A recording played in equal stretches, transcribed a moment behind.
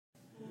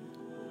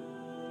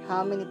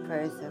How many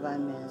prayers have I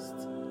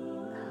missed?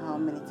 How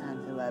many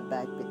times have I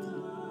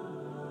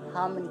backbitten?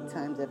 How many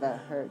times have I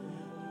hurt?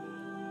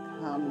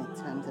 How many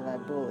times have I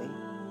bullied?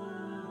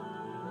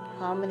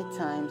 How many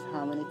times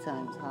are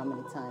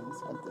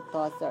the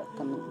thoughts that are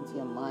coming into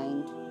your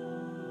mind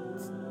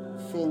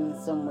feeling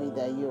some way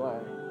that you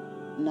are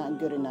not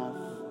good enough,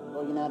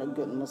 or you're not a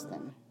good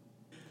Muslim,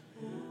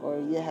 or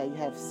you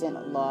have sinned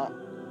a lot,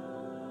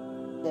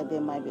 that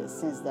there might be a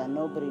sins that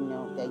nobody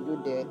knows that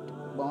you did,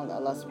 but only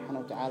Allah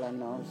subhanahu wa ta'ala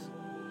knows,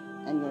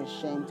 and you're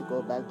ashamed to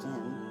go back to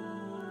Him,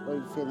 or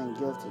you're feeling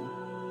guilty.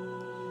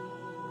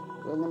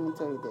 Well, let me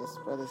tell you this,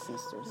 brothers and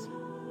sisters,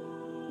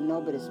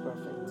 nobody's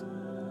perfect.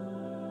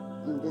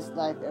 In this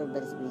life,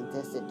 everybody's being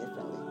tested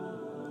differently.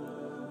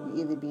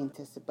 You're either being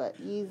tested by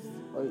ease,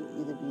 or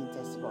you're either being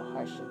tested by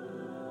hardship.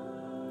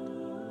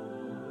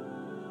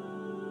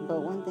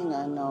 But one thing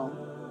I know,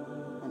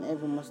 and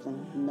every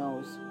Muslim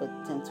knows but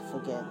tends to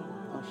forget,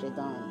 or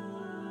Shaitan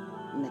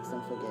makes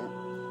them forget,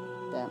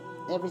 that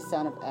every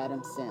son of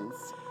Adam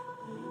sins,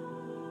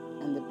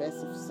 and the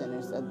best of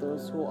sinners are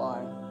those who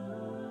are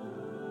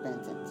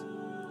repentant.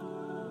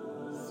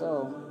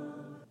 So,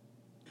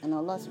 and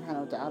Allah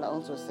subhanahu wa ta'ala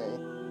also said,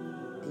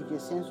 if your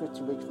sins were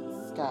to reach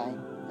the sky,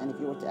 and if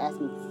you were to ask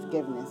me for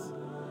forgiveness,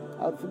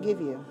 I would forgive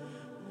you.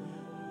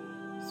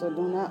 So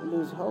do not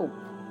lose hope.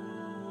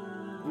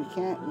 You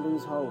can't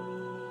lose hope.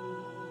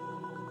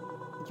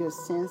 Your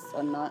sins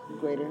are not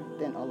greater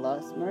than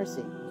Allah's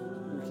mercy.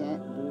 You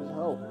can't lose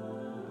hope.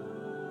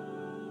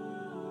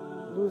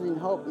 Losing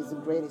hope is the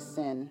greatest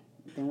sin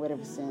than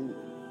whatever sin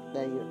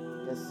that you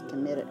just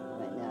committed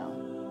right now,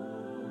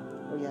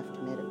 or you have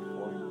committed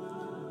before.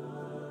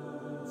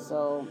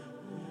 So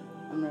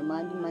I'm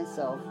reminding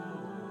myself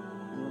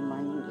and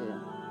reminding you,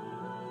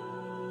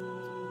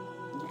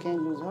 you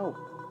can't lose hope.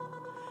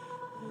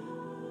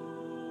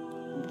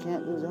 You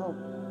can't lose hope.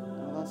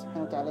 Allah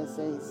subhanahu wa ta'ala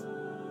says,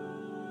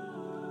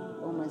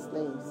 O my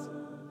slaves,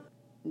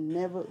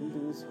 never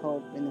lose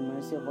hope in the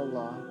mercy of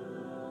Allah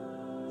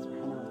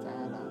subhanahu wa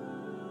ta'ala.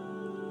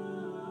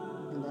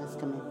 And that's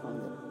coming from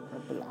the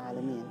Rabbul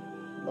Alameen,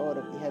 Lord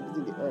of the heavens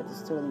and the earth,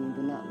 is telling you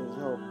do not lose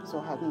hope. So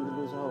how can you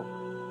lose hope?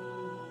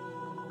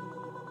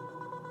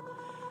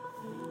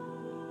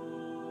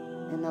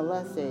 And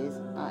Allah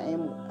says, I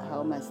am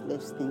how my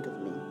slaves think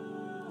of me.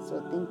 So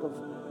think of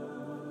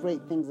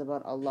great things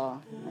about Allah,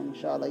 and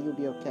inshallah you'll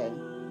be okay.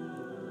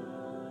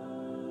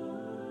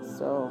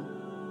 So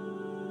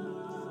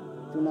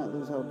do not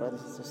lose hope,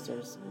 brothers and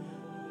sisters.